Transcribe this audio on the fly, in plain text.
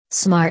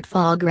Smart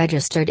Fog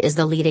Registered is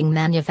the leading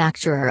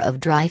manufacturer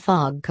of dry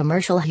fog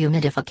commercial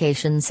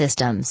humidification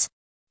systems.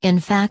 In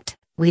fact,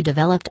 we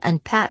developed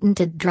and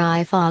patented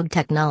dry fog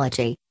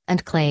technology,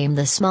 and claim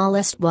the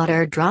smallest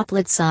water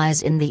droplet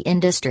size in the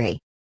industry.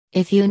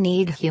 If you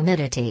need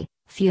humidity,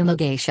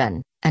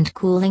 fumigation, and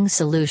cooling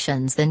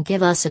solutions, then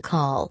give us a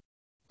call.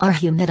 Our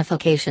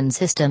humidification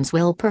systems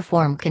will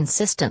perform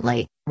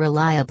consistently,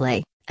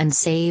 reliably, and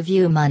save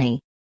you money.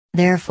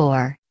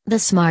 Therefore, the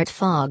Smart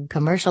Fog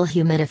commercial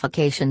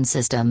humidification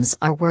systems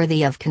are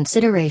worthy of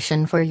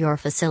consideration for your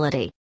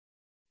facility.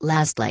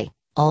 Lastly,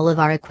 all of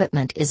our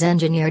equipment is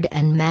engineered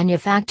and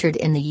manufactured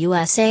in the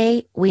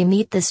USA. We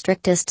meet the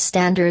strictest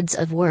standards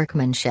of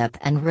workmanship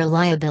and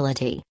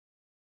reliability.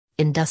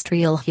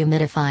 Industrial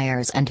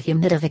humidifiers and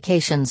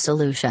humidification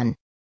solution.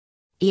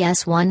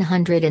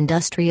 ES100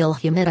 industrial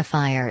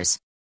humidifiers.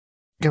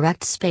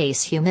 Direct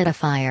space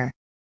humidifier.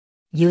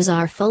 Use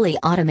our fully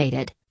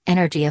automated,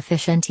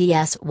 energy-efficient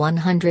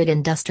ES100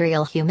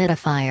 industrial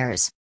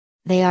humidifiers.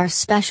 They are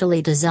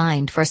specially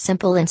designed for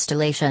simple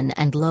installation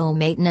and low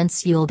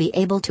maintenance. You'll be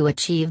able to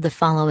achieve the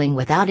following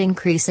without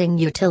increasing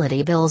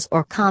utility bills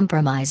or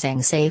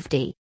compromising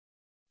safety.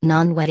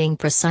 Non-wetting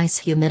precise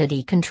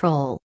humidity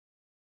control.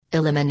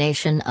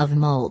 Elimination of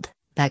mold,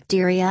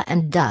 bacteria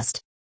and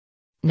dust.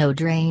 No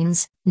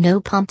drains, no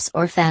pumps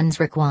or fans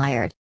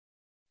required.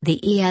 The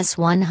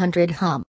ES100 hum